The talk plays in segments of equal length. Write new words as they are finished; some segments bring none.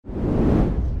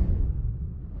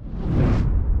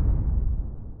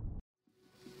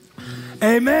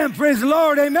Amen. Praise the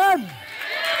Lord. Amen.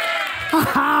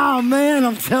 Oh, man,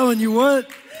 I'm telling you what.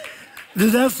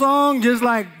 Does that song just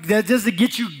like that just to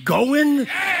get you going?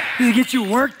 To get you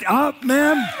worked up,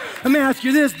 man? Let me ask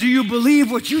you this. Do you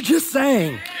believe what you just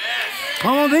sang?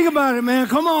 Come on, think about it, man.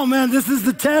 Come on, man. This is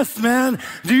the test, man.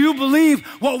 Do you believe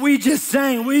what we just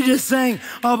sang? We just sang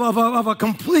of a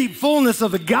complete fullness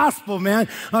of the gospel, man.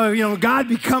 God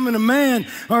becoming a man,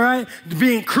 all right?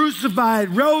 Being crucified,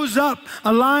 rose up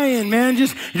a lion, man.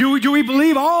 Just do we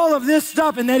believe all of this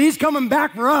stuff and that he's coming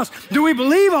back for us? Do we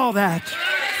believe all that?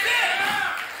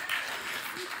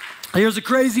 Here's a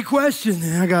crazy question.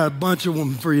 I got a bunch of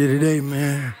them for you today,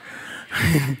 man.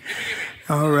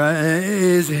 All right.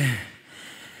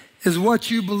 Is what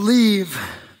you believe,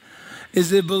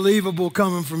 is it believable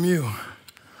coming from you?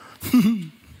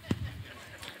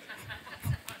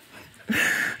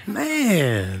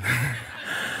 Man,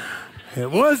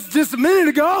 it was just a minute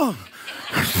ago,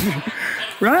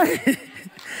 right?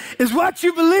 Is what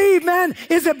you believe, man,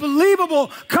 is it believable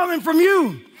coming from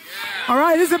you? All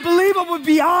right, is it believable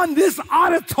beyond this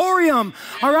auditorium?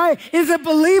 All right, is it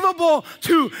believable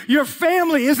to your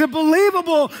family? Is it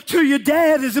believable to your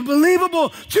dad? Is it believable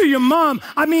to your mom?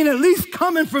 I mean, at least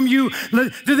coming from you,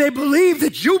 do they believe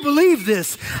that you believe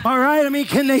this? All right, I mean,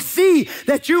 can they see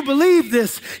that you believe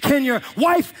this? Can your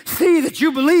wife see that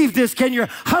you believe this? Can your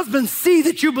husband see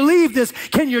that you believe this?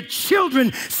 Can your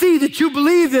children see that you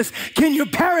believe this? Can your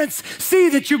parents see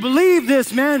that you believe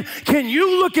this, man? Can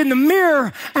you look in the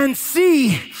mirror and see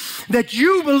that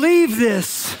you believe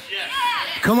this? Yes.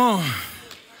 Come on.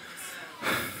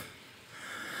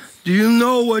 Do you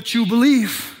know what you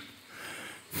believe?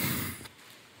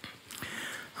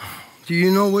 Do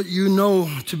you know what you know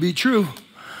to be true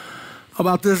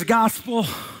about this gospel?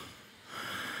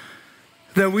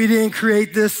 That we didn't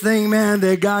create this thing, man,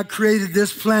 that God created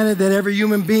this planet, that every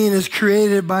human being is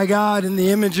created by God in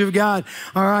the image of God,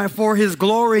 all right, for his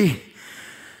glory.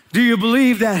 Do you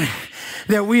believe that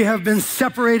we have been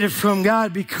separated from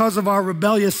God because of our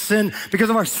rebellious sin, because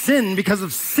of sin.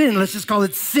 Let's just call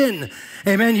it sin.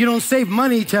 Amen. You don't save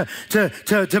money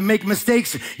to make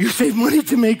mistakes. You save money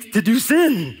to do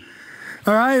sin.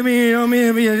 All right. I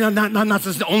mean, not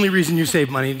just the only reason you save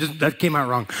money. That came out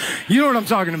wrong. You know what I'm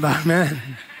talking about, man.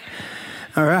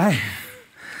 All right.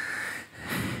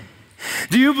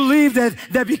 Do you believe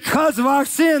that because of our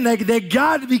sin, that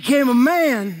God became a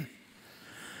man?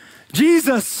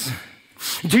 Jesus.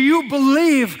 Do you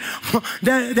believe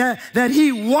that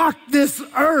he walked this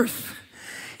earth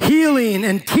healing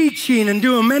and teaching and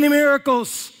doing many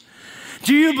miracles?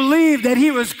 Do you believe that he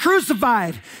was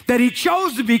crucified, that he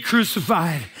chose to be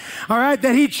crucified, all right,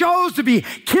 that he chose to be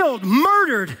killed,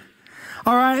 murdered,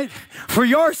 all right, for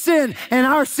your sin and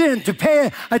our sin, to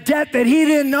pay a debt that he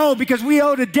didn't know because we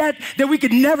owed a debt that we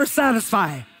could never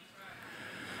satisfy?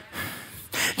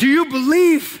 Do you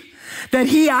believe that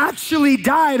he actually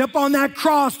died up on that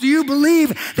cross? Do you believe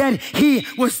that he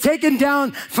was taken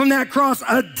down from that cross,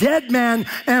 a dead man,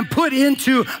 and put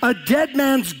into a dead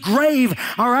man's grave?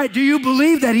 All right, do you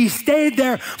believe that he stayed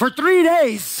there for 3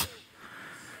 days?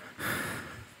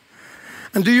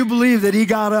 And do you believe that he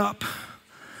got up?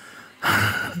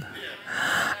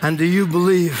 And do you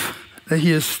believe that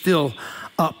he is still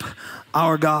up?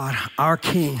 Our God, our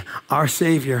King, our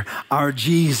Savior, our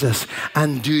Jesus.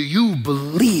 And do you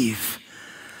believe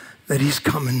that he's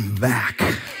coming back?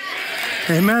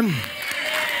 Amen.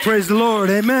 Praise the Lord.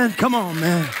 Amen. Come on,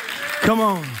 man. Come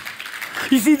on.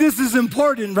 You see, this is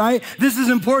important, right? This is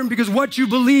important because what you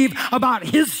believe about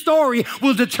his story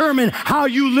will determine how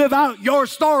you live out your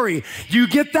story. Do you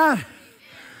get that?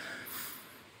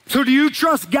 So do you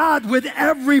trust God with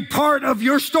every part of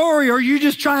your story, or are you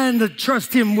just trying to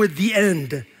trust him with the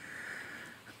end?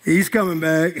 He's coming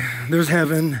back. There's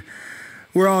heaven.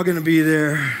 We're all going to be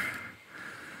there.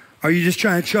 Are you just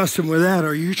trying to trust him with that, or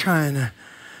are you trying to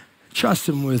trust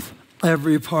him with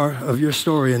every part of your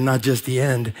story and not just the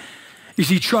end? You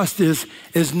see, trust is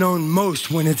known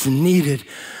most when it's needed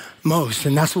most,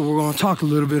 and that's what we're going to talk a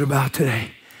little bit about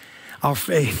today. Our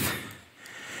faith.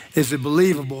 Is it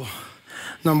believable?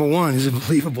 Number one, is it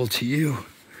believable to you?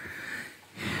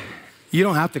 You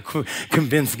don't have to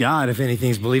convince God if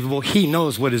anything's believable. He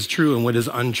knows what is true and what is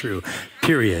untrue,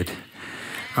 period.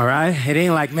 All right? It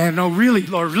ain't like, man, no, really,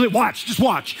 Lord, really, watch, just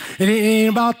watch. It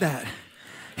ain't about that.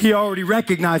 He already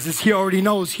recognizes, he already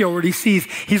knows, he already sees,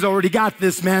 he's already got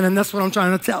this, man, and that's what I'm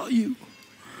trying to tell you.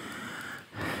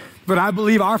 But I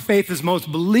believe our faith is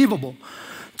most believable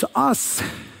to us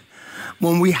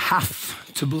when we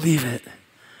have to believe it.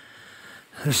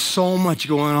 There's so much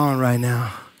going on right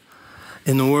now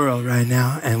in the world right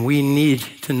now, and we need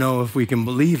to know if we can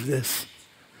believe this.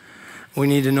 We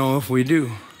need to know if we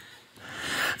do.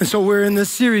 And so we're in this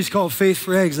series called Faith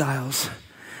for Exiles.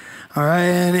 All right,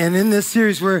 and in this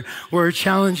series, we're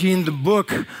challenging the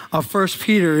book of 1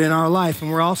 Peter in our life,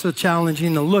 and we're also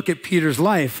challenging to look at Peter's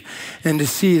life and to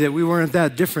see that we weren't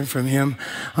that different from him.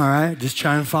 All right, just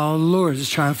try and follow the Lord,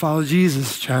 just try and follow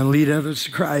Jesus, try and lead others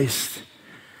to Christ.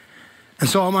 And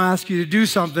so I'm going to ask you to do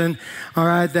something, all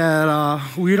right,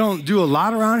 that we don't do a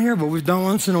lot around here, but we've done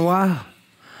once in a while.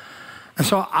 And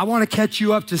so I want to catch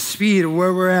you up to speed of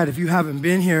where we're at. If you haven't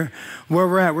been here, where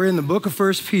we're at, we're in the book of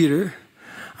 1 Peter.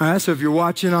 All right, so if you're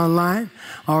watching online,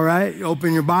 all right,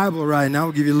 open your Bible right now.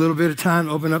 We'll give you a little bit of time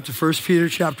to open up to 1 Peter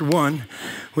chapter 1.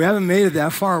 We haven't made it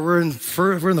that far. We're in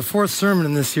the fourth sermon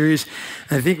in this series.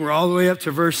 And I think we're all the way up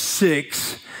to verse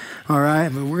 6. All right,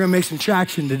 but we're going to make some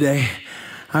traction today.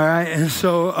 All right, and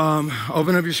so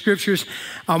open up your scriptures.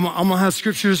 I'm going to have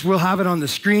scriptures. We'll have it on the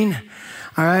screen.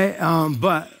 All right,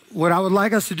 but what I would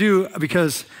like us to do,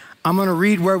 because I'm going to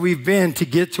read where we've been to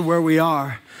get to where we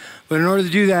are. But in order to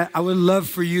do that, I would love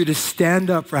for you to stand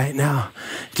up right now,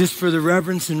 just for the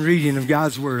reverence and reading of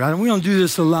God's word. We don't do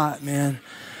this a lot, man.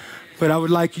 But I would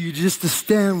like you just to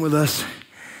stand with us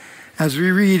as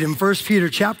we read in 1 Peter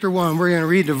chapter 1. We're going to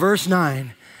read to verse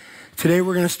 9. Today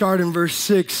we're going to start in verse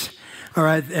 6, all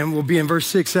right, and we'll be in verse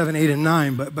 6, 7, 8, and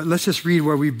 9. But let's just read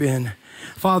where we've been.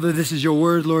 Father, this is your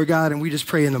word, Lord God, and we just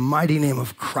pray in the mighty name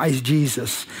of Christ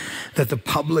Jesus that the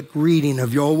public reading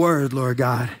of your word, Lord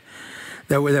God,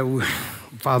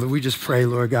 Father, we just pray,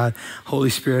 Lord God, Holy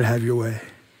Spirit, have your way.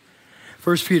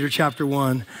 1 Peter chapter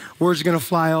 1, words are going to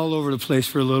fly all over the place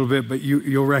for a little bit, but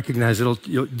you'll recognize it.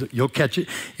 You'll catch it.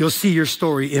 You'll see your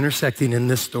story intersecting in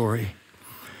this story.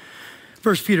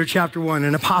 1 Peter chapter 1,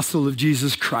 an apostle of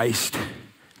Jesus Christ,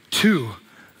 to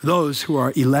those who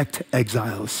are elect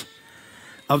exiles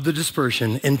of the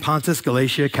dispersion in Pontus,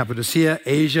 Galatia, Cappadocia,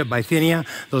 Asia, Bithynia.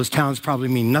 Those towns probably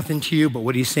mean nothing to you, but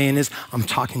what he's saying is, I'm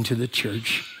talking to the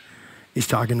church. He's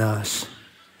talking to us.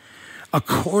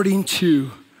 According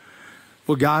to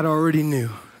what God already knew,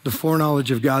 the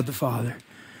foreknowledge of God the Father,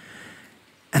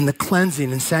 and the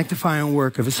cleansing and sanctifying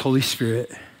work of his Holy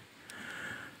Spirit,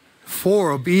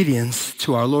 for obedience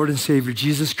to our Lord and Savior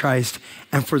Jesus Christ,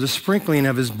 and for the sprinkling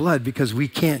of his blood, because we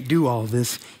can't do all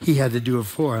this. He had to do it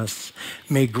for us.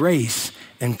 May grace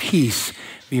and peace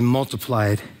be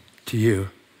multiplied to you.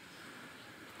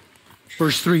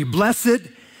 Verse 3, blessed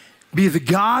be the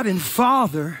God and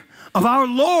Father of our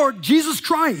Lord Jesus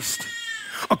Christ.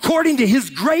 According to his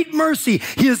great mercy,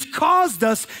 he has caused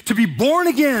us to be born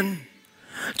again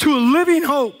to a living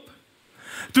hope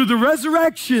through the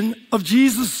resurrection of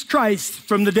Jesus Christ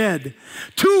from the dead,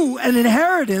 to an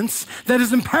inheritance that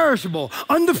is imperishable,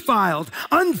 undefiled,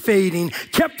 unfading,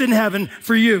 kept in heaven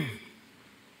for you.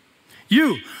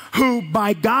 You who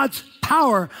by God's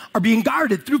power are being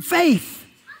guarded through faith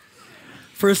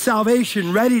for a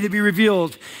salvation ready to be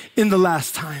revealed in the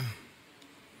last time.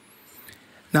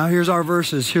 Now here's our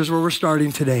verses. Here's where we're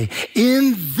starting today.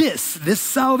 In this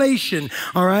salvation,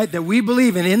 all right, that we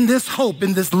believe in this hope,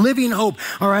 in this living hope,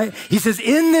 all right, he says,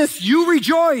 in this you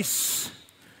rejoice.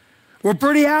 We're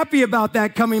pretty happy about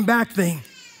that coming back thing.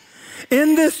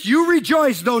 In this you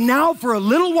rejoice, though now for a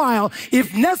little while,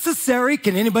 if necessary,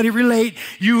 can anybody relate,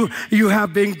 you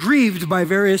have been grieved by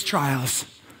various trials.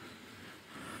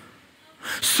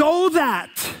 So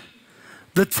that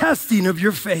the testing of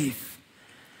your faith,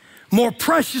 more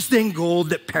precious than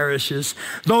gold that perishes,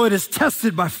 though it is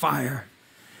tested by fire,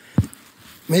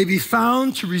 may be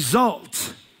found to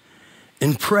result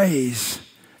in praise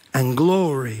and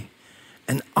glory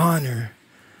and honor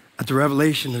at the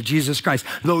revelation of Jesus Christ.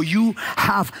 Though you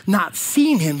have not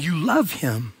seen him, you love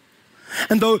him.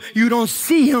 And though you don't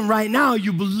see him right now,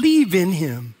 you believe in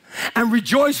him and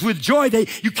rejoice with joy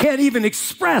that you can't even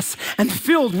express, and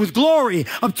filled with glory,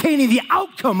 obtaining the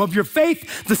outcome of your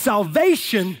faith, the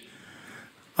salvation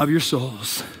of your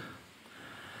souls.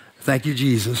 Thank you,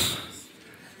 Jesus.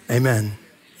 Amen.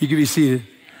 You can be seated.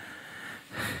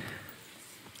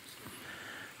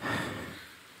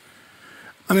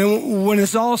 I mean, when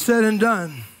it's all said and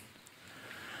done,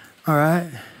 all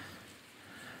right,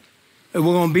 we're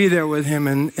going to be there with him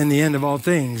in the end of all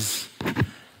things.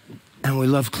 And we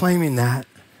love claiming that.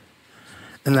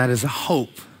 And that is a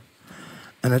hope,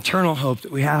 an eternal hope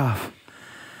that we have.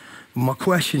 My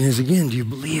question is, again, do you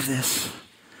believe this?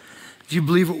 Do you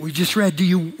believe what we just read? Do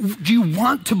you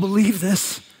want to believe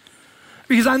this?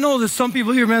 Because I know that some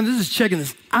people here, man, this is checking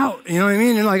this out. You know what I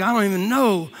mean? You're like, I don't even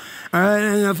know. All right,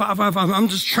 and if I'm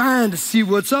just trying to see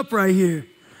what's up right here.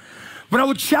 But I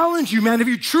would challenge you, man, if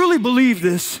you truly believe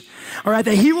this, all right,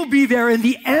 that he will be there in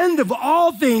the end of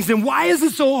all things. And why is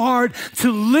it so hard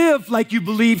to live like you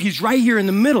believe he's right here in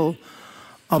the middle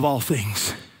of all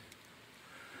things.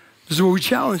 This is where we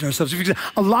challenge ourselves.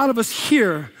 A lot of us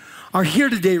here are here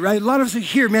today, right? A lot of us are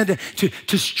here, man,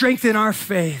 to strengthen our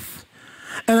faith.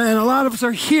 And a lot of us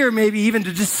are here maybe even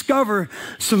to discover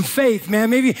some faith, man.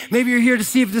 Maybe you're here to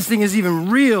see if this thing is even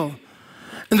real.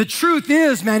 And the truth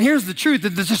is, man, here's the truth,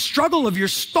 that there's a struggle of your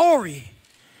story.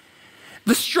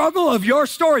 The struggle of your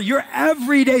story, your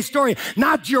everyday story,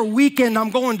 not your weekend, I'm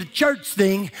going to church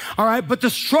thing, all right? But the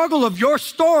struggle of your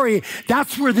story,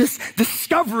 that's where this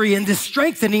discovery and this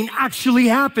strengthening actually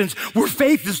happens, where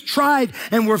faith is tried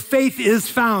and where faith is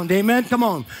found. Amen? Come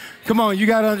on, you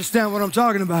got to understand what I'm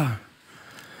talking about.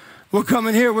 We're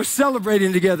coming here, we're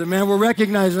celebrating together, man. We're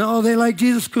recognizing, oh, they like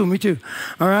Jesus, cool, me too,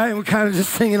 all right? And we're kind of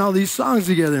just singing all these songs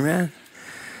together, man.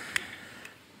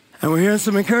 And we're hearing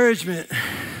some encouragement.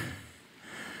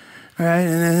 All right,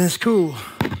 and it's cool.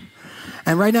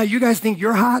 And right now, you guys think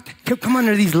you're hot? Come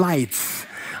under these lights,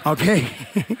 okay?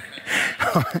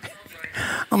 All right.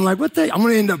 I'm like, what the? I'm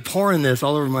going to end up pouring this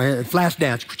all over my head. Flash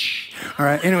dance. All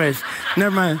right, anyways,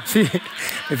 never mind. See,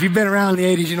 if you've been around in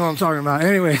the 80s, you know what I'm talking about.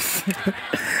 Anyways,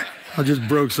 I just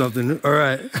broke something. All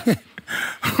right.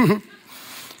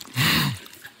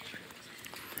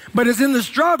 But it's in the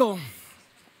struggle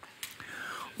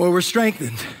where we're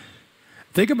strengthened.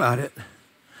 Think about it.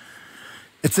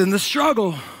 It's in the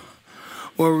struggle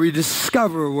where we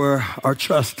discover where our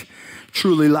trust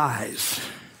truly lies,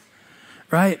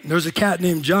 right? There's a cat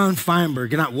named John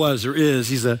Feinberg, not was or is.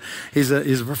 He's a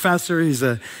professor, he's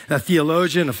a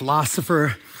theologian, a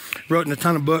philosopher, wrote in a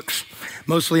ton of books,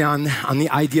 mostly on the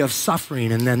idea of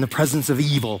suffering and then the presence of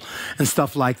evil and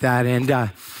stuff like that. And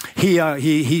he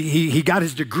got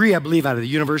his degree, I believe, out of the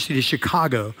University of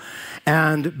Chicago.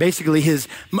 And basically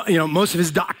most of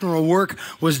his doctoral work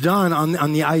was done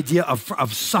on the idea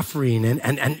of suffering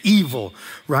and evil,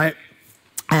 right?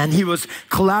 And he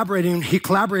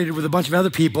collaborated with a bunch of other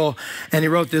people, and he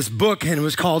wrote this book, and it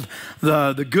was called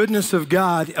The Goodness of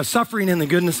God, Suffering and the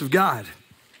Goodness of God.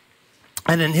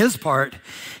 And in his part,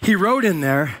 he wrote in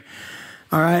there,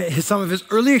 all right, some of his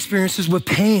early experiences with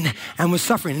pain and with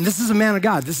suffering. And this is a man of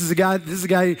God. This is a guy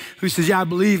who says, yeah, I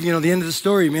believe, the end of the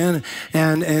story, man.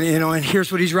 And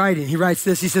here's what he's writing. He writes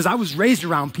this. He says, I was raised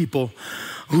around people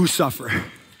who suffer.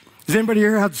 Does anybody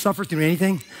here have to suffer through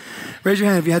anything? Raise your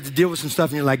hand if you had to deal with some stuff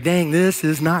and you're like, dang, this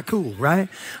is not cool, right?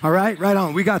 All right, right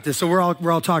on. We got this. So we're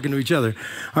all talking to each other.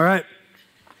 All right.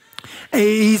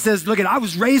 He says, look, I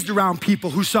was raised around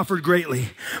people who suffered greatly.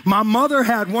 My mother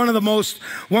had one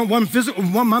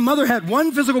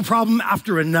physical problem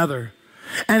after another.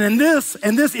 And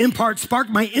this in part sparked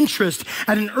my interest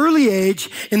at an early age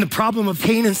in the problem of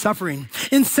pain and suffering.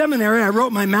 In seminary, I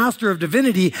wrote my Master of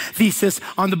Divinity thesis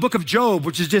on the book of Job,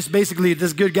 which is just basically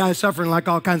this good guy suffering like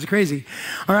all kinds of crazy.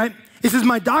 All right. He says,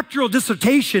 my doctoral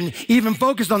dissertation even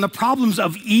focused on the problems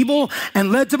of evil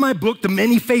and led to my book, The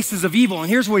Many Faces of Evil. And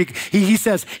here's what he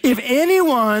says, if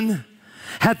anyone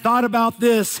had thought about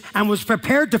this and was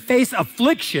prepared to face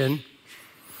affliction,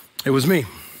 it was me.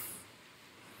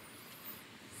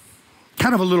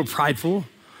 Kind of a little prideful,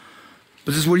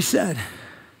 but this is what he said.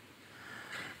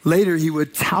 Later, he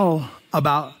would tell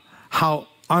about how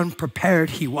unprepared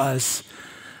he was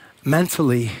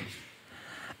mentally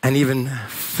and even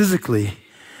physically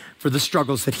for the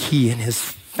struggles that he and his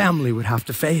family would have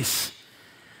to face.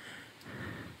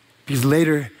 Because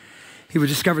later, he would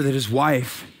discover that his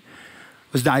wife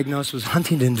was diagnosed with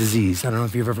Huntington's disease. I don't know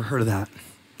if you've ever heard of that.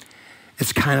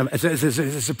 It's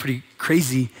a pretty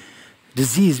crazy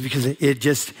disease because it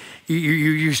just,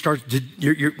 you start to,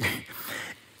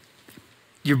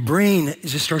 your brain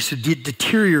just starts to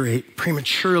deteriorate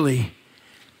prematurely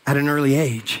at an early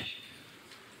age.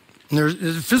 And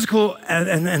there's physical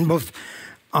and both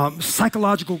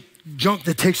psychological junk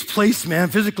that takes place, man.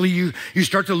 Physically, you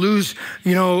start to lose,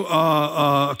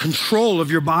 control of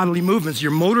your bodily movements,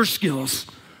 your motor skills.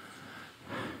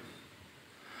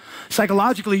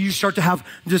 Psychologically, you start to have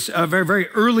this very, very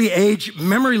early age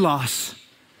memory loss,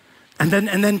 and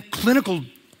then clinical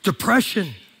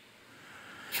depression,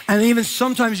 and even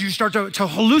sometimes you start to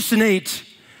hallucinate.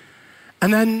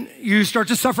 And then you start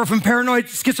to suffer from paranoid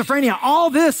schizophrenia.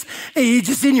 All this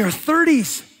just in your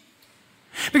 30s.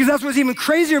 Because that's what's even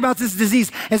crazier about this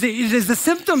disease is the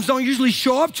symptoms don't usually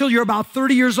show up till you're about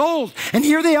 30 years old. And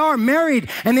here they are,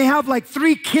 married, and they have like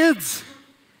 3 kids.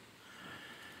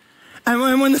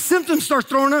 And when the symptoms start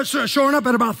showing up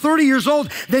at about 30 years old,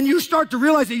 then you start to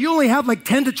realize that you only have like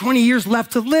 10 to 20 years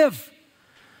left to live.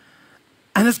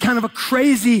 And it's kind of a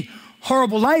crazy,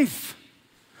 horrible life.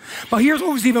 But here's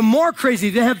what was even more crazy.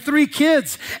 They have 3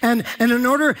 kids, and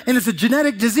it's a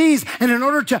genetic disease, and in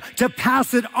order to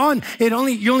pass it on, it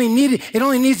only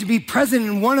needs to be present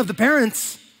in one of the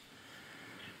parents.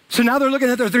 So now they're looking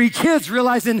at their 3 kids,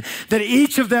 realizing that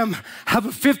each of them have a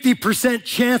 50%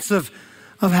 chance of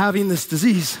having this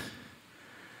disease.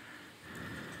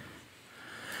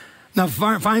 Now,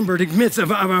 Feinberg admits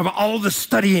of all the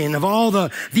studying, of all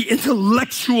the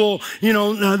intellectual,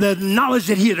 the knowledge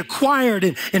that he had acquired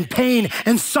and pain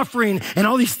and suffering and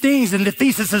all these things and the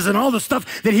theses and all the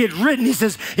stuff that he had written. He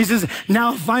says,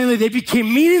 now finally they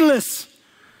became meaningless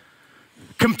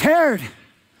compared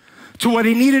to what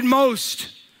he needed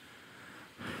most.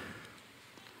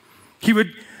 He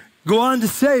would go on to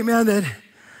say, man, that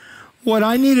what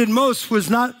I needed most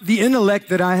was not the intellect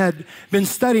that I had been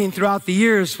studying throughout the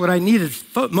years. What I needed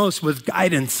most was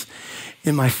guidance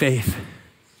in my faith.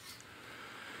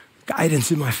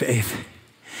 Guidance in my faith.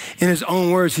 In his own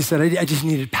words, he said, I just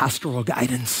needed pastoral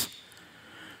guidance.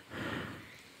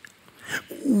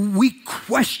 We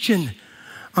question,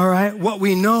 all right, what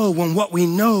we know when what we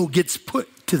know gets put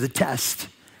to the test,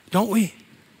 don't we?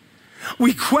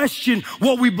 We question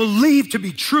what we believe to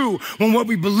be true when what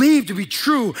we believe to be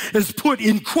true is put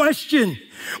in question.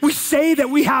 We say that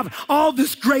we have all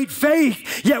this great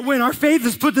faith, yet when our faith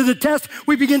is put to the test,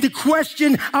 we begin to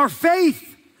question our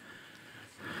faith.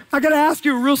 I gotta ask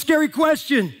you a real scary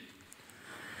question,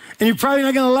 and you're probably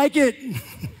not gonna like it,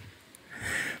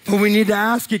 but we need to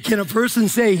ask it. Can a person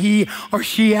say he or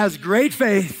she has great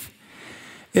faith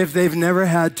if they've never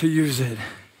had to use it?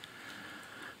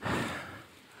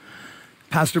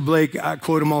 Pastor Blake, I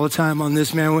quote him all the time on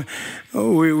this, man.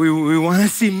 We want to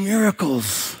see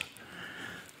miracles.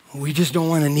 We just don't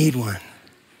want to need one,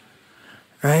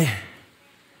 right?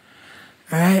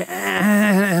 Right?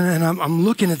 And I'm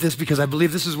looking at this because I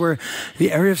believe this is where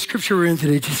the area of scripture we're in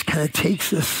today just kind of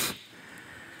takes us.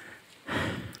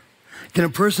 Can a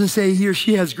person say he or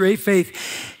she has great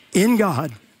faith in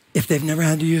God if they've never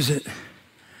had to use it?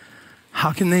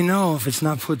 How can they know if it's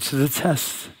not put to the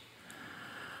test?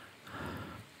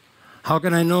 How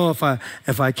can I know if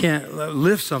I can't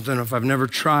lift something if I've never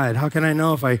tried? How can I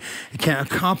know if I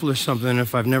can't accomplish something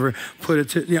if I've never put it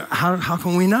to, how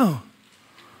can we know?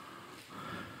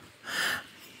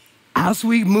 As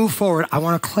we move forward, I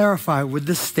want to clarify with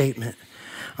this statement,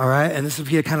 all right? And this will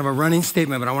be a kind of a running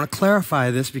statement, but I want to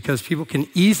clarify this because people can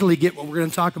easily get what we're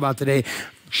going to talk about today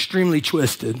extremely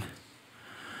twisted.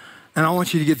 And I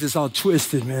want you to get this all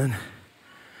twisted, man.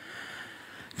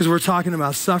 Because we're talking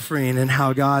about suffering and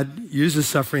how God uses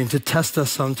suffering to test us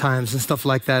sometimes and stuff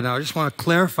like that. And I just want to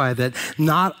clarify that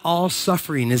not all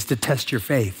suffering is to test your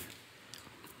faith,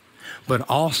 but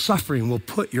all suffering will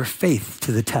put your faith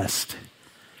to the test.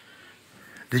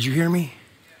 Did you hear me?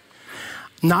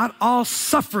 Not all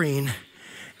suffering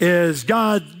is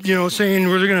God, saying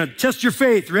we're going to test your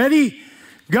faith. Ready?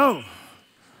 Go.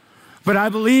 But I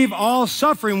believe all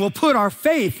suffering will put our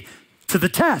faith to the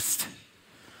test.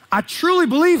 I truly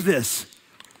believe this.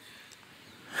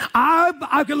 Let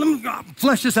me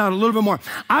flesh this out a little bit more.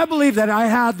 I believe that I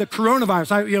had the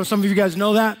coronavirus. Some of you guys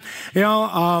know that.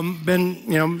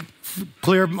 Been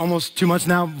clear almost 2 months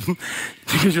now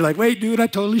because you're like, wait, dude, I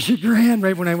totally shook your hand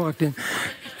right when I walked in.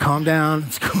 Calm down.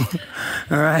 It's cool.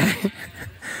 All right.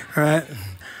 All right.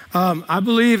 I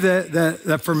believe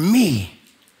that for me,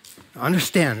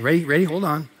 understand. Ready? Hold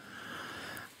on.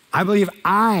 I believe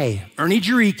Ernie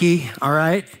Jariki, all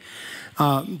right,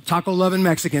 taco loving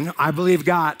Mexican, I believe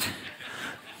got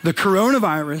the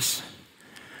coronavirus,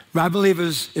 but I believe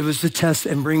it was to test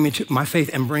and bring me to my faith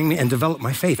and bring me and develop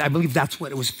my faith. I believe that's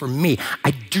what it was for me.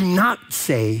 I do not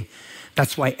say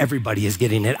that's why everybody is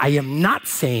getting it. I am not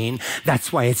saying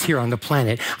that's why it's here on the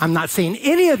planet. I'm not saying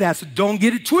any of that, so don't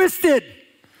get it twisted.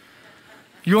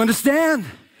 You understand?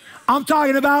 I'm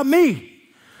talking about me.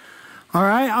 All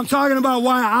right, I'm talking about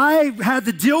why I had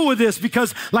to deal with this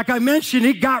because, like I mentioned,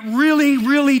 it got really,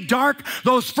 really dark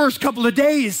those first couple of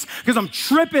days because I'm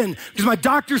tripping because my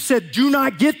doctor said, do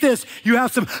not get this. You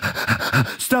have some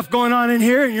stuff going on in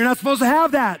here and you're not supposed to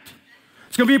have that.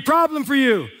 It's going to be a problem for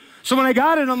you. So when I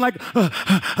got it, I'm like,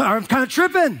 I'm kind of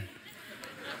tripping,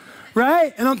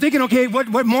 right? And I'm thinking, okay,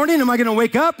 what morning am I going to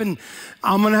wake up and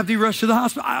I'm going to have to be rushed to the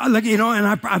hospital? I'm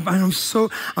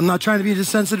not trying to be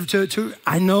insensitive to,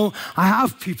 I know I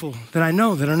have people that I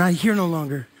know that are not here no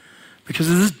longer because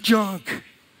of this junk.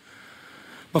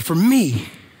 But for me,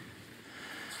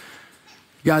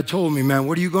 God told me, man,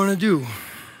 what are you going to do?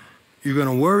 You're going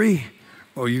to worry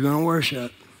or you're going to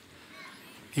worship?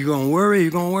 You're going to worry,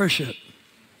 you're going to worship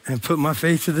and put my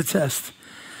faith to the test.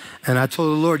 And I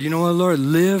told the Lord, you know what, Lord,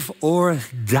 live or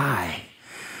die,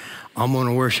 I'm going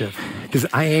to worship because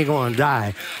I ain't going to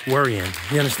die worrying.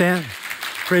 You understand?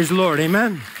 Praise the Lord.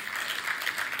 Amen.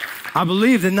 I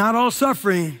believe that not all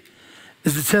suffering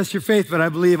is to test your faith, but I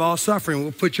believe all suffering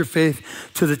will put your faith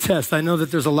to the test. I know that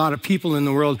there's a lot of people in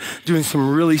the world doing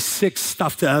some really sick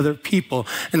stuff to other people,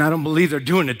 and I don't believe they're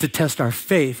doing it to test our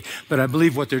faith, but I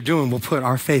believe what they're doing will put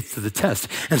our faith to the test.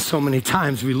 And so many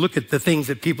times we look at the things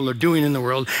that people are doing in the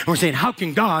world, and we're saying, how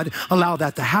can God allow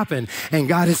that to happen? And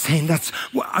God is saying,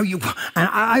 what are you? And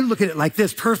I look at it like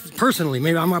this personally.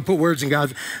 Maybe I'm going to put words in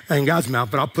God's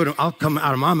mouth, but I'll come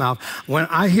out of my mouth. When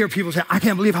I hear people say, I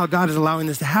can't believe how God is allowing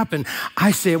this to happen,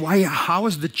 I say, how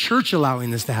is the church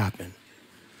allowing this to happen?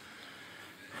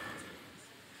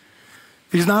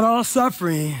 Because not all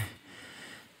suffering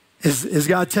is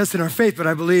God testing our faith, but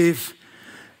I believe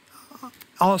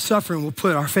all suffering will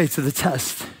put our faith to the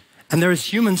test. And there is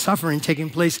human suffering taking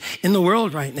place in the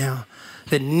world right now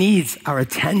that needs our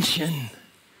attention.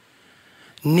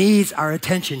 Needs our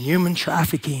attention. Human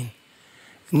trafficking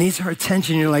needs our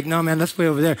attention. You're like, no, man, that's way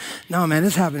over there. No, man,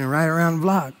 it's happening right around the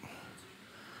block.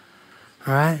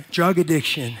 All right? Drug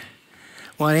addiction.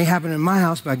 Well, it ain't happening in my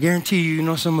house, but I guarantee you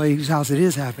know somebody whose house it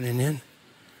is happening in.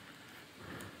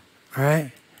 All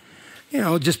right? You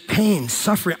know, just pain,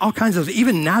 suffering, all kinds of,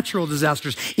 even natural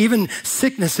disasters, even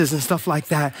sicknesses and stuff like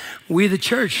that. We, the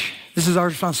church, this is our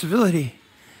responsibility.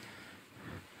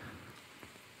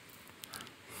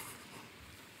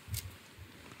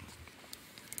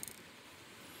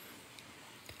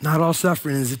 Not all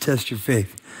suffering is to test your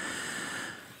faith.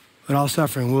 But all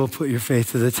suffering will put your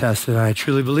faith to the test. And I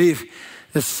truly believe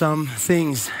that some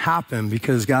things happen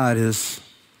because God is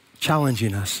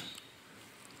challenging us.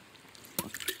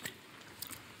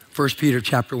 1 Peter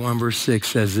chapter 1, verse 6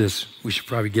 says this. We should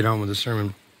probably get on with the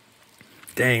sermon.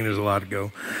 Dang, there's a lot to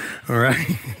go. All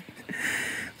right.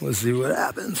 Let's see what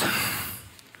happens.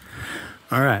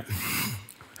 All right.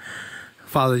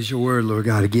 Father, it's your word, Lord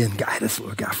God. Again, guide us,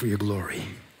 Lord God, for your glory.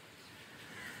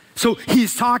 So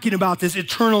he's talking about this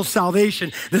eternal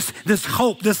salvation, this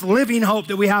hope, this living hope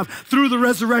that we have through the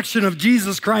resurrection of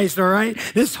Jesus Christ, all right?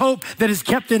 This hope that is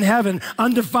kept in heaven,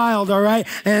 undefiled, all right?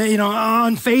 And,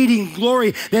 unfading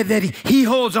glory that he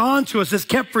holds on to us, is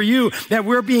kept for you, that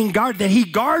we're being guarded, that he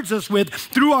guards us with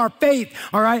through our faith,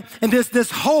 all right? And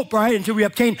this hope, right, until we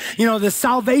obtain, the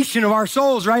salvation of our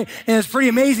souls, right? And it's pretty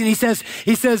amazing. He says,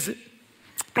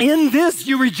 in this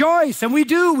you rejoice. And we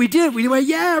did. We went,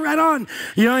 yeah, right on.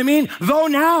 You know what I mean?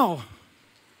 Though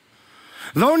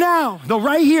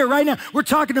right here, right now, we're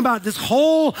talking about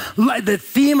the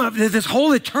theme of this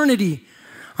whole eternity.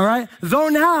 All right? Though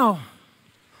now,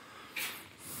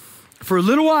 for a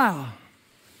little while,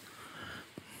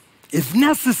 if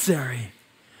necessary,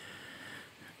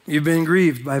 you've been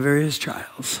grieved by various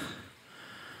trials.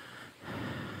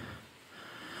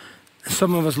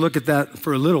 Some of us look at that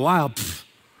for a little while,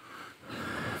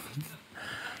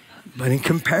 but in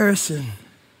comparison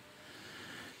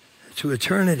to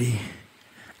eternity,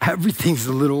 everything's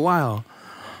a little while.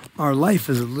 Our life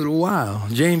is a little while.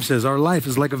 James says our life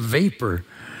is like a vapor.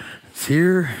 It's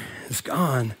here, it's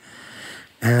gone.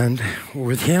 And we're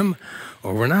with him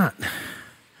or we're not.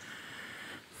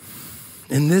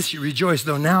 In this you rejoice,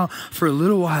 though now for a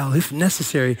little while, if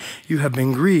necessary, you have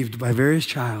been grieved by various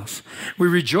trials. We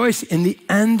rejoice in the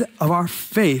end of our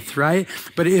faith, right?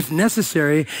 But if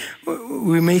necessary,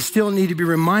 we may still need to be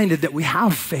reminded that we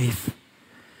have faith.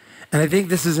 And I think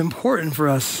this is important for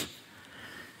us.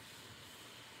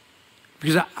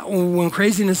 Because when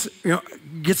craziness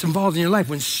gets involved in your life,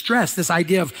 when stress, this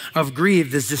idea of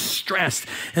grief, this distress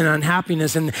and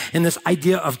unhappiness, and this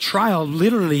idea of trial,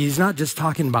 literally, he's not just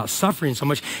talking about suffering so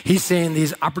much. He's saying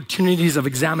these opportunities of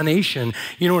examination.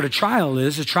 You know what a trial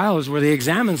is? A trial is where they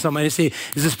examine somebody and say,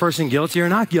 is this person guilty or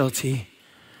not guilty?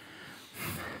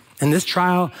 And this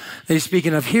trial that he's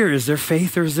speaking of here, is there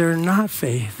faith or is there not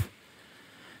faith?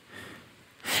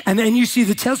 And then you see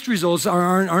the test results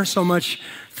aren't so much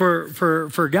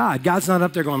for God. God's not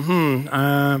up there going,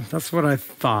 that's what I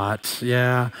thought.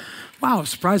 Yeah. Wow,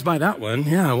 surprised by that one.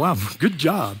 Yeah, wow, good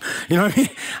job. You know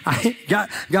what I mean?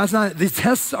 God's not, the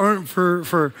tests aren't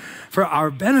for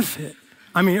our benefit.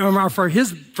 Or for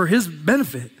his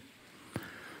benefit.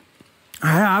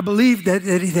 I believe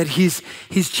that he's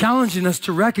challenging us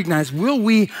to recognize,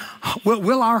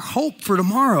 will our hope for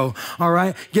tomorrow, all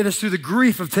right, get us through the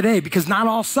grief of today? Because not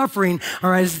all suffering, all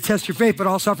right, is to test your faith, but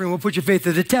all suffering will put your faith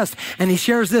to the test. And he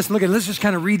shares this. Let's just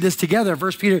kind of read this together.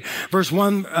 1 Peter, verse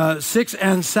 1, 6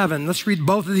 and 7. Let's read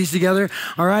both of these together,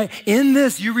 all right? In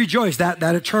this you rejoice, that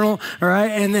eternal, all right?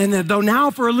 And though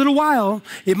now for a little while,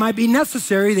 it might be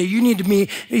necessary that you need to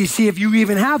see if you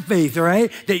even have faith, all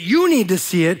right? That you need to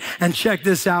see it and check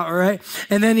this out, all right?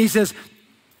 And then he says,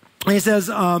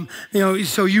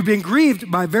 so you've been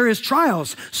grieved by various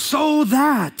trials, so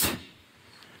that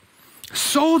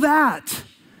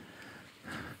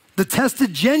the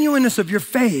tested genuineness of your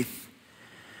faith,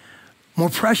 more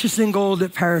precious than gold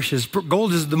that perishes.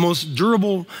 Gold is the most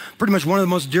durable, pretty much one of the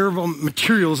most durable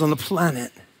materials on the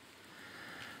planet.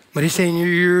 But he's saying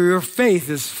your faith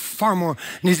is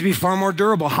needs to be far more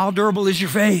durable. How durable is your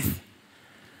faith?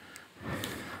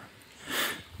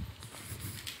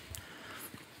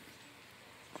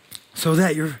 So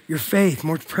that your faith,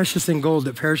 more precious than gold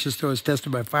that perishes though is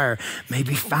tested by fire, may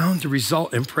be found to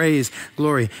result in praise,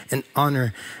 glory, and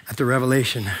honor at the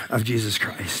revelation of Jesus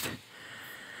Christ.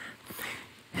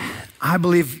 I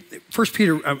believe 1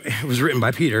 Peter was written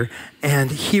by Peter, and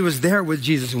he was there with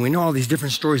Jesus, and we know all these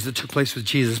different stories that took place with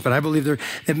Jesus, but I believe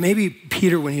that maybe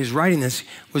Peter, when he was writing this,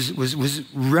 was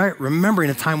remembering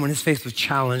a time when his faith was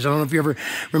challenged. I don't know if you ever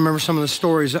remember some of the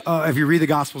stories, if you read the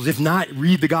Gospels. If not,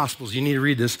 read the Gospels. You need to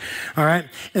read this, all right?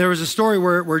 And there was a story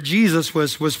where Jesus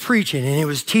was preaching, and he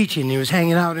was teaching, and he was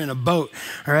hanging out in a boat,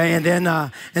 all right? And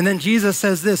then Jesus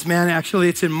says this, man, actually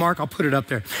it's in Mark, I'll put it up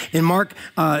there. In Mark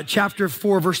chapter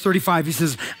 4, verse 35, he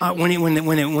says, when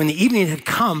the evening had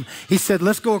come, he said,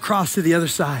 let's go across to the other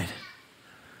side.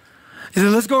 He said,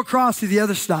 let's go across to the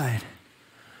other side.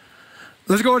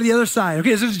 Let's go to the other side.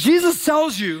 Okay, so if Jesus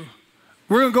tells you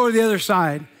we're going to go to the other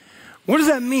side, what does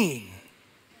that mean?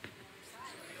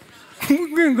 We're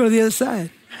going to go to the other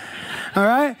side. All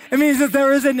right? It means that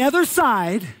there is another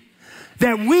side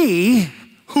that we,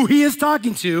 who he is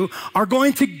talking to, are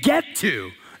going to get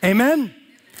to. Amen?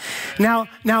 Now,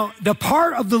 the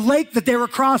part of the lake that they were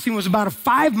crossing was about a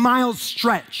 5-mile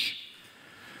stretch.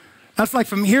 That's like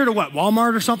from here to what,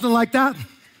 Walmart or something like that?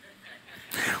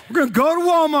 We're going to go to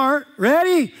Walmart.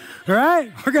 Ready? All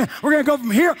right? We're going to go from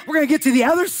here. We're going to get to the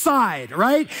other side,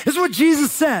 right? This is what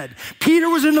Jesus said. Peter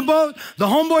was in the boat. The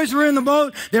homeboys were in the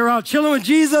boat. They were out chilling with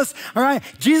Jesus, all right?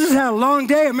 Jesus had a long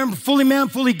day. I remember, fully man,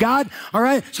 fully God, all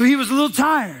right? So he was a little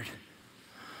tired.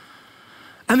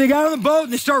 And they got on the boat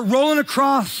and they started rolling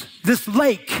across this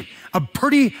lake, a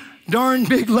pretty darn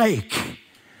big lake.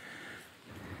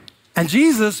 And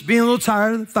Jesus, being a little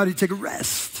tired, thought he'd take a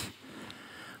rest.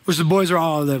 Which the boys are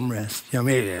all, let him rest. You know,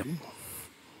 maybe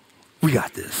we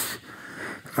got this,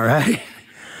 all right?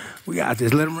 We got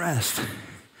this, let him rest.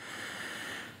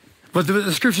 But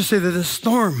the scriptures say that a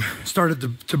storm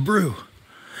started to brew.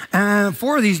 And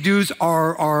 4 of these dudes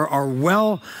are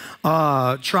well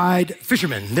tried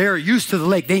fishermen. They're used to the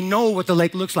lake. They know what the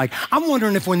lake looks like. I'm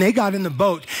wondering if when they got in the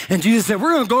boat and Jesus said,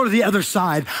 we're going to go to the other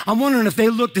side, I'm wondering if they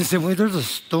looked and said, wait, there's a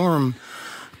storm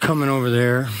coming over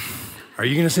there. Are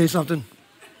you going to say something?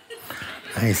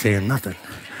 I ain't saying nothing.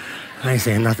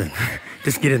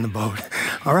 Just get in the boat.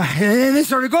 All right. And they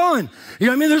started going. You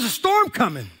know what I mean? There's a storm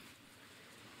coming.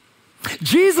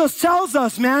 Jesus tells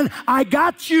us, man, I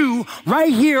got you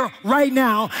right here, right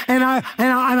now, and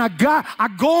I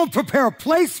go and prepare a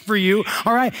place for you,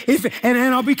 all right? And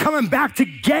I'll be coming back to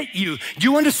get you. Do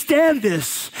you understand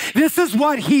this? This is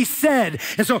what he said.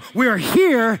 And so we're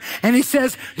here, and he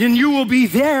says, and you will be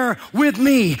there with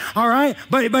me, all right?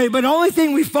 But the only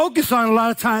thing we focus on a lot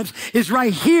of times is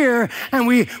right here, and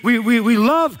we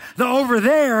love the over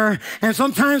there, and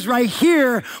sometimes right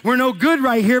here, we're no good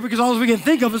right here because all we can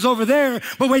think of is over there.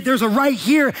 But wait, there's a right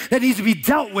here that needs to be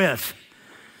dealt with.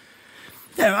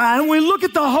 Yeah, and we look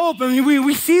at the hope, and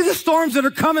we see the storms that are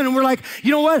coming, and we're like,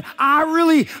 you know what? I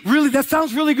really, that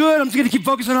sounds really good. I'm just going to keep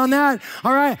focusing on that.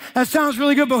 All right, that sounds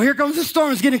really good, but here comes the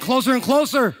storm. It's getting closer and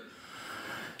closer.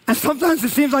 And sometimes it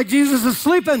seems like Jesus is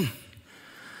sleeping.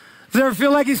 Does it ever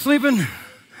feel like he's sleeping?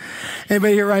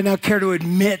 Anybody here right now care to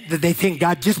admit that they think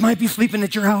God just might be sleeping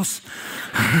at your house?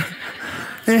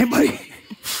 Anybody?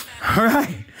 All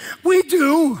right. We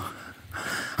do.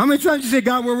 How many times you say,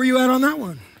 God, where were you at on that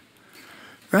one?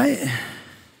 Right?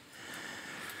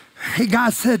 Hey,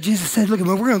 Jesus said, look,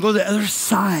 we're going to go to the other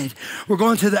side. We're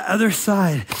going to the other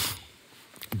side.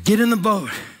 Get in the boat.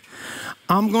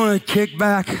 I'm going to kick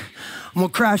back. I'm going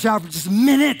to crash out for just a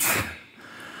minute.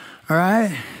 All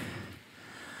right?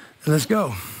 And let's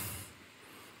go.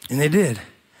 And they did.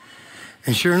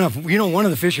 And sure enough, you know, one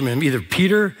of the fishermen, either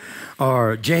Peter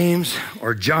or James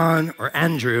or John or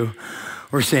Andrew,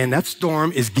 were saying that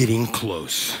storm is getting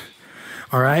close.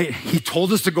 All right? He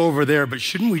told us to go over there, but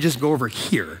shouldn't we just go over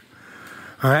here?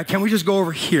 All right? Can we just go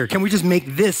over here? Can we just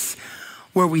make this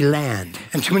where we land?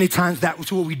 And too many times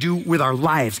that's what we do with our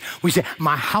lives. We say,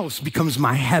 my house becomes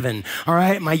my heaven. All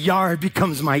right? My yard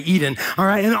becomes my Eden. All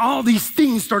right? And all these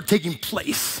things start taking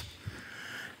place.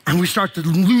 And we start to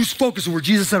lose focus of where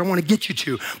Jesus said, I want to get you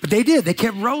to. But they did. They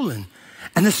kept rolling.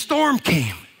 And the storm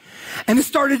came. And it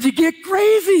started to get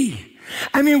crazy.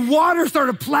 I mean, water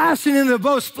started splashing in the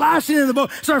boat,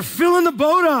 started filling the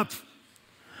boat up.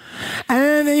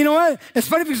 And then, you know what? It's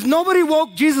funny because nobody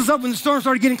woke Jesus up when the storm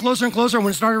started getting closer and closer,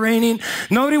 when it started raining.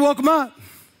 Nobody woke him up.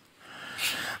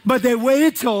 But they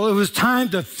waited till it was time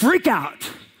to freak out.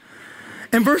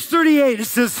 In verse 38, it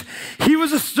says, he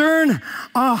was in the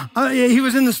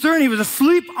stern, he was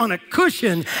asleep on a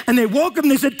cushion, and they woke him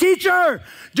and they said, teacher,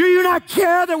 do you not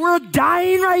care that we're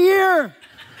dying right here?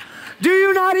 Do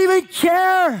you not even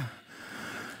care?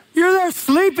 You're there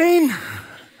sleeping.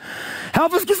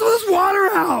 Help us get some of this water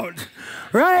out,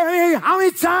 right? I mean, how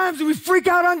many times do we freak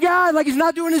out on God like he's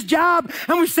not doing his job,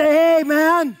 and we say, hey,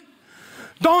 man,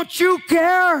 don't you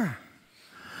care?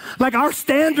 Like our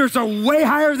standards are way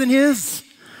higher than his.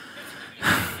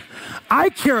 I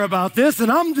care about this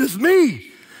and I'm just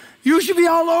me. You should be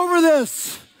all over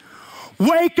this.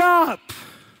 Wake up.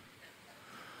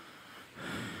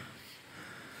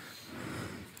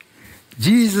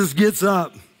 Jesus gets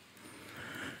up.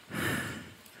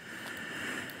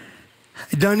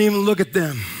 He doesn't even look at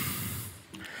them.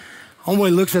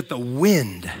 Homeboy looks at the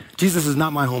wind. Jesus is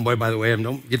not my homeboy, by the way.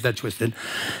 Don't get that twisted.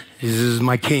 Jesus is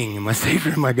my king and my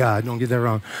savior and my God. Don't get that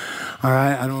wrong. All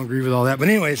right? I don't agree with all that. But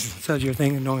anyways, that's your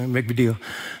thing. Don't make a big deal.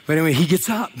 But anyway, he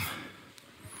gets up.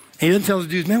 He doesn't tell the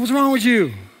dudes, man, what's wrong with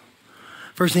you?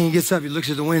 First thing he gets up, he looks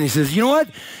at the wind. He says, you know what?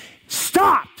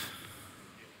 Stop.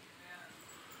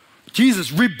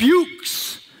 Jesus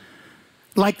rebukes.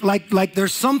 Like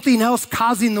there's something else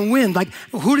causing the wind. Like,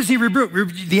 who does he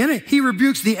rebuke? The enemy. He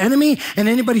rebukes the enemy and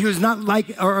anybody who's not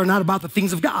like or not about the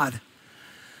things of God.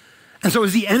 And so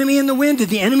is the enemy in the wind? Did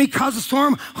the enemy cause a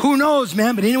storm? Who knows,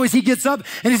 man? But anyways, he gets up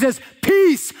and he says,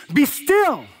 peace, be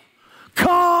still,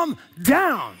 calm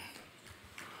down.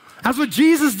 That's what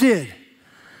Jesus did.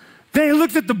 Then he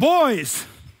looked at the boys.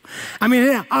 I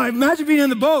mean, imagine being in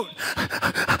the boat.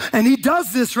 And he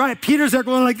does this, right? Peter's there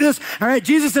going like this. All right,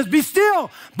 Jesus says, be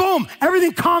still. Boom,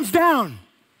 everything calms down.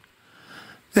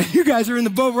 Then you guys are in the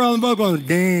boat, we're on the boat going,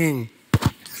 dang,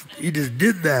 he just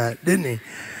did that, didn't he?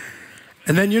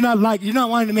 And then you're not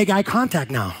wanting to make eye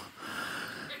contact now.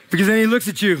 Because then he looks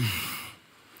at you.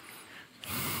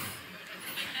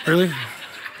 Really?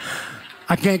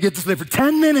 I can't get to sleep for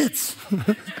 10 minutes.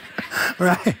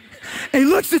 Right? And he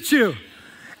looks at you.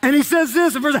 And he says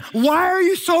this in verse 9, why are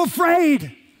you so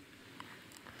afraid?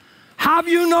 Have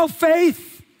you no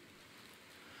faith?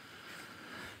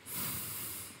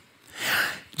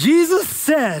 Jesus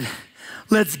said,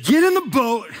 let's get in the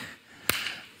boat.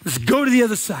 Let's go to the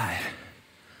other side.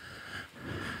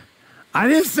 I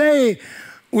didn't say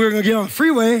we were going to get on the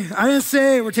freeway. I didn't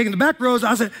say we're taking the back roads.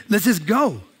 I said, let's just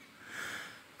go.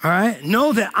 All right?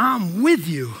 Know that I'm with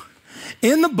you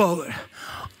in the boat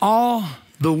all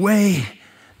the way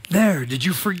there. Did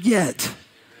you forget?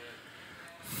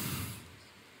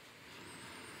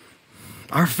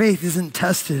 Our faith isn't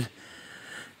tested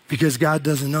because God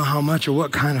doesn't know how much or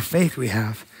what kind of faith we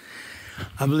have.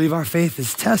 I believe our faith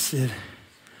is tested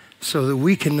so that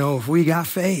we can know if we got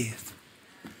faith.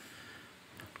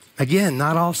 Again,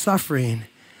 not all suffering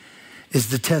is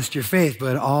to test your faith,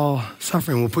 but all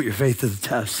suffering will put your faith to the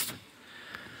test,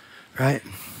 right?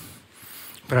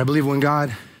 But I believe when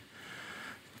God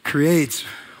creates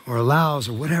or allows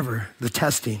or whatever, the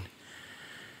testing,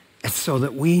 it's so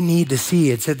that we need to see.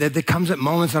 It's that it comes at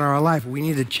moments in our life where we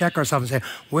need to check ourselves and say,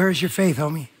 where's your faith,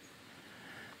 homie?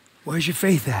 Where's your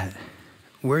faith at?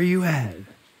 Where are you at?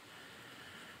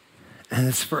 And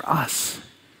it's for us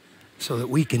so that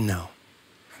we can know.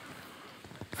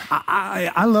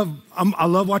 I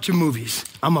love watching movies.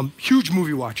 I'm a huge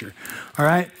movie watcher, all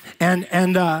right?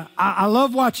 And I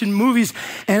love watching movies,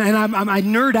 and I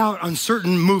nerd out on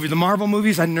certain movies. The Marvel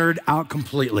movies, I nerd out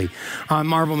completely on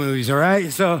Marvel movies, all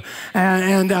right? So,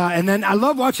 and then I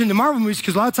love watching the Marvel movies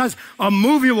because a lot of times a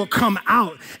movie will come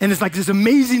out, and it's like this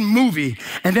amazing movie,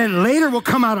 and then later will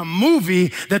come out a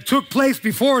movie that took place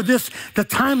before the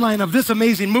timeline of this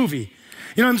amazing movie.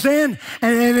 You know what I'm saying?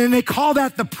 And they call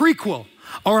that the prequel.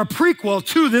 Or a prequel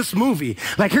to this movie.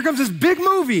 Like, here comes this big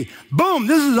movie. Boom,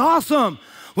 this is awesome.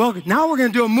 Well, now we're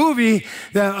going to do a movie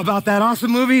about that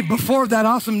awesome movie before that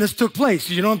awesomeness took place.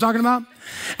 You know what I'm talking about?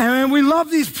 And we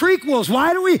love these prequels.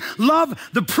 Why do we love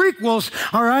the prequels,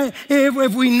 all right,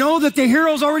 if we know that the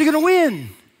hero's already going to win?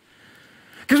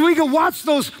 Because we can watch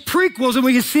those prequels and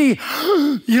we can see,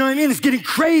 you know what I mean? It's getting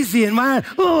crazy. And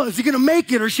is he going to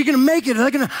make it? Or is she going to make it? How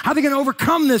are they going to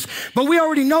overcome this? But we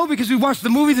already know because we watched the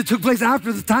movie that took place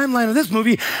after the timeline of this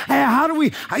movie. Why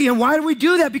do we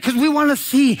do that? Because we want to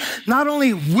see not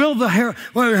only will the hero,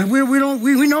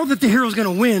 we know that the hero's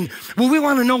going to win, but we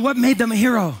want to know what made them a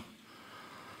hero.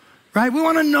 Right? We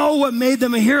want to know what made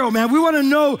them a hero, man. We want to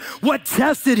know what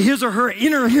tested his or her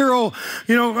inner hero,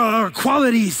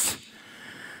 qualities.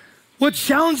 What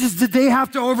challenges did they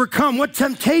have to overcome? What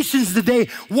temptations did they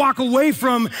walk away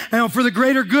from for the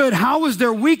greater good? How was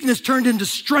their weakness turned into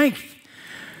strength?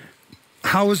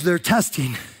 How was their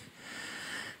testing?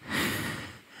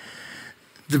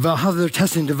 How did their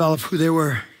testing develop who they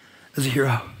were as a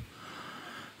hero?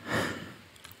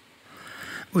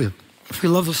 We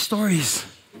love those stories.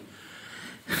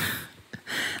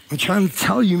 I'm trying to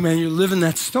tell you, man, you're living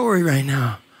that story right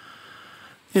now.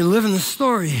 You're living the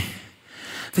story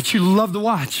that you love to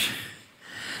watch,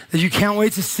 that you can't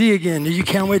wait to see again, that you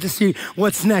can't wait to see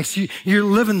what's next. You're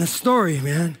living the story,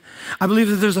 man. I believe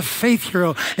that there's a faith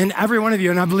hero in every one of you,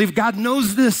 and I believe God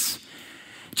knows this.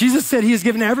 Jesus said he has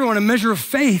given everyone a measure of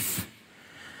faith.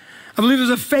 I believe there's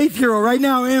a faith hero right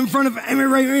now in front of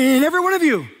in every one of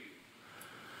you.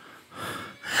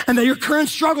 And that your current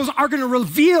struggles are going to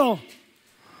reveal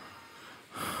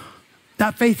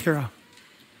that faith hero.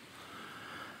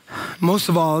 Most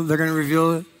of all, they're going to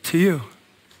reveal it to you.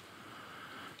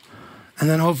 And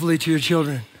then hopefully to your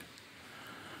children,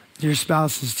 to your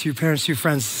spouses, to your parents, to your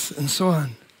friends, and so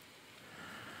on.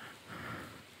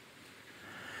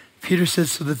 Peter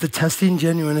says, so that the testing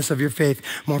genuineness of your faith,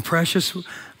 more precious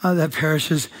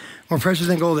more precious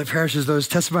than gold that perishes, those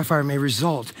tested by fire may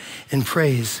result in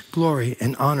praise, glory,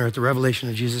 and honor at the revelation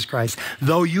of Jesus Christ.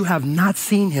 Though you have not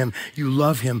seen him, you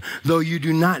love him. Though you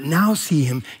do not now see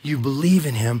him, you believe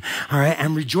in him, all right?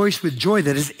 And rejoice with joy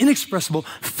that is inexpressible,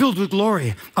 filled with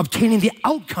glory, obtaining the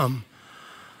outcome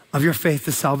of your faith,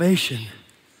 the salvation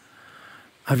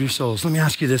of your souls. Let me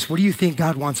ask you this. What do you think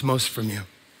God wants most from you?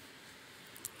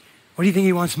 What do you think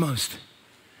he wants most?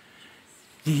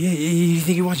 Do you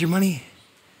think he wants your money?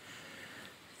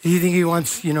 Do you think he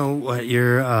wants, you to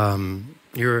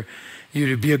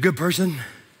be a good person?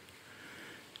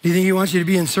 Do you think he wants you to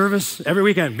be in service? Every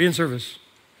weekend, be in service.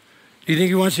 Do you think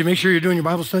he wants you to make sure you're doing your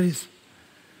Bible studies?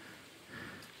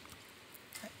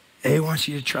 He wants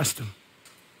you to trust him.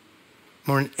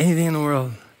 More than anything in the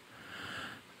world,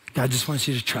 God just wants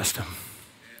you to trust him.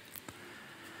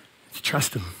 To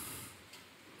trust him.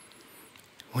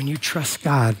 When you trust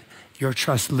God, your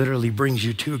trust literally brings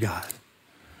you to God.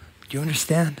 Do you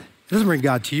understand? It doesn't bring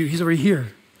God to you. He's already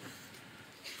here.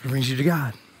 It brings you to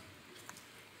God.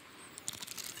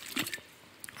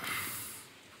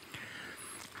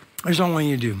 Here's what I want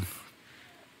you to do.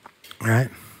 All right?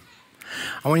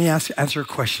 I want you to answer a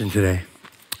question today.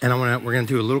 And we're going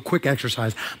to do a little quick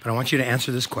exercise, but I want you to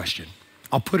answer this question.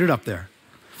 I'll put it up there.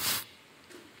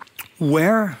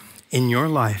 Where in your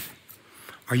life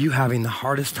are you having the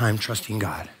hardest time trusting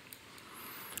God?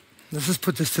 Let's just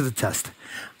put this to the test.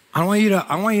 I don't want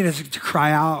you to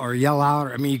cry out or yell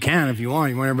out. You can if you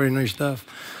want. You want everybody to know your stuff.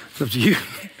 It's up to you.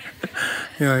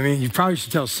 You know what I mean? You probably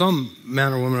should tell some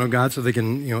man or woman of God so they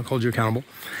can, hold you accountable.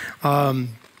 But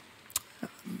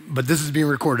this is being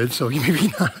recorded, so you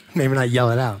maybe not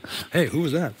yell it out. Hey, who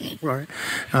was that? All right.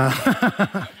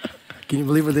 Can you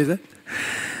believe what they said?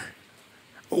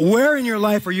 Where in your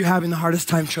life are you having the hardest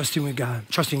time trusting God?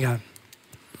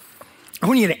 I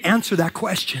want you to answer that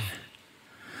question.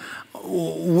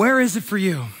 Where is it for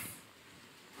you?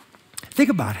 Think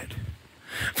about it.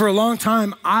 For a long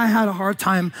time, I had a hard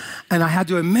time, and I had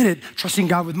to admit it, trusting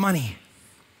God with money.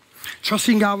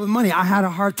 Trusting God with money. I had a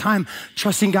hard time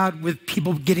trusting God with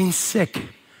people getting sick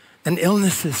and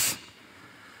illnesses.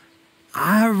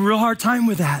 I had a real hard time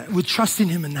with that, with trusting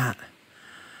him in that.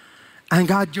 And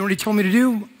God, you know what he told me to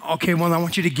do? Okay, well, I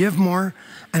want you to give more,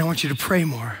 and I want you to pray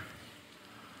more.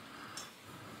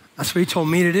 That's what he told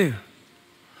me to do.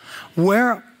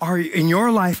 Where in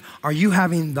your life are you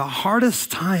having the hardest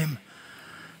time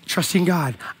trusting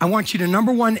God? I want you to,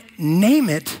 number one, name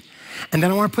it, and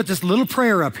then I want to put this little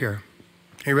prayer up here.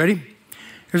 Are you ready?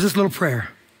 Here's this little prayer.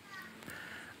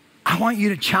 I want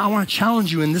to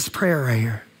challenge you in this prayer right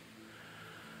here.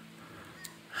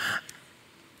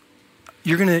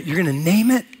 You're gonna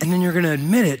name it, and then you're gonna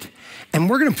admit it, and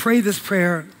we're gonna pray this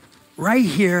prayer right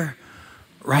here,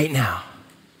 right now.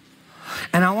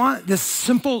 And I want this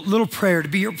simple little prayer to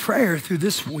be your prayer through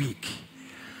this week.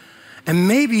 And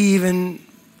maybe even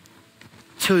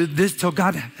till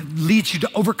God leads you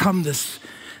to overcome this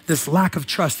lack of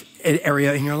trust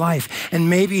area in your life. And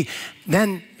maybe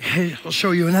then he'll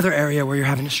show you another area where you're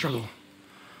having a struggle.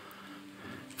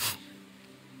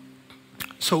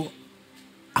 So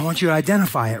I want you to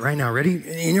identify it right now. Ready?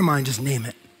 In your mind, just name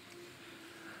it.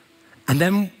 And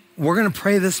then we're going to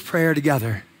pray this prayer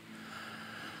together.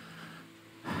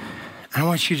 I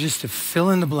want you just to fill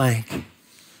in the blank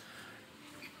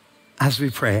as we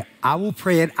pray. I will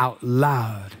pray it out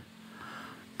loud.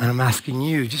 And I'm asking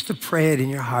you just to pray it in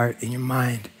your heart, in your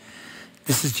mind.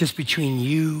 This is just between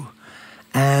you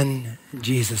and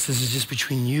Jesus. This is just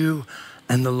between you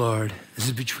and the Lord. This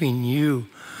is between you,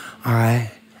 all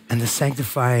right, and the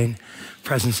sanctifying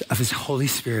presence of his Holy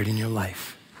Spirit in your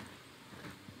life.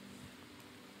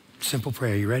 Simple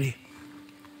prayer. You ready?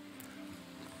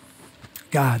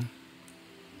 God,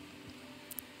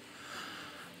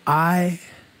 I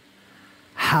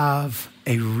have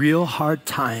a real hard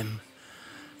time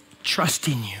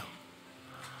trusting you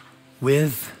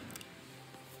with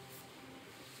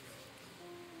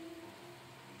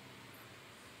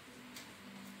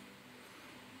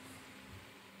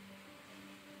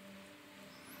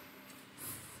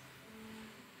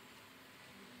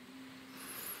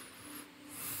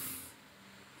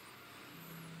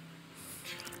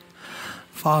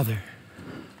Father,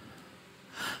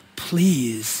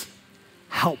 please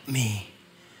help me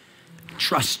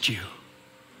trust you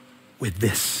with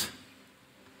this.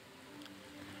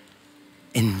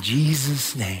 In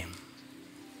Jesus' name,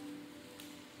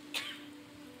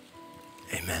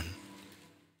 amen.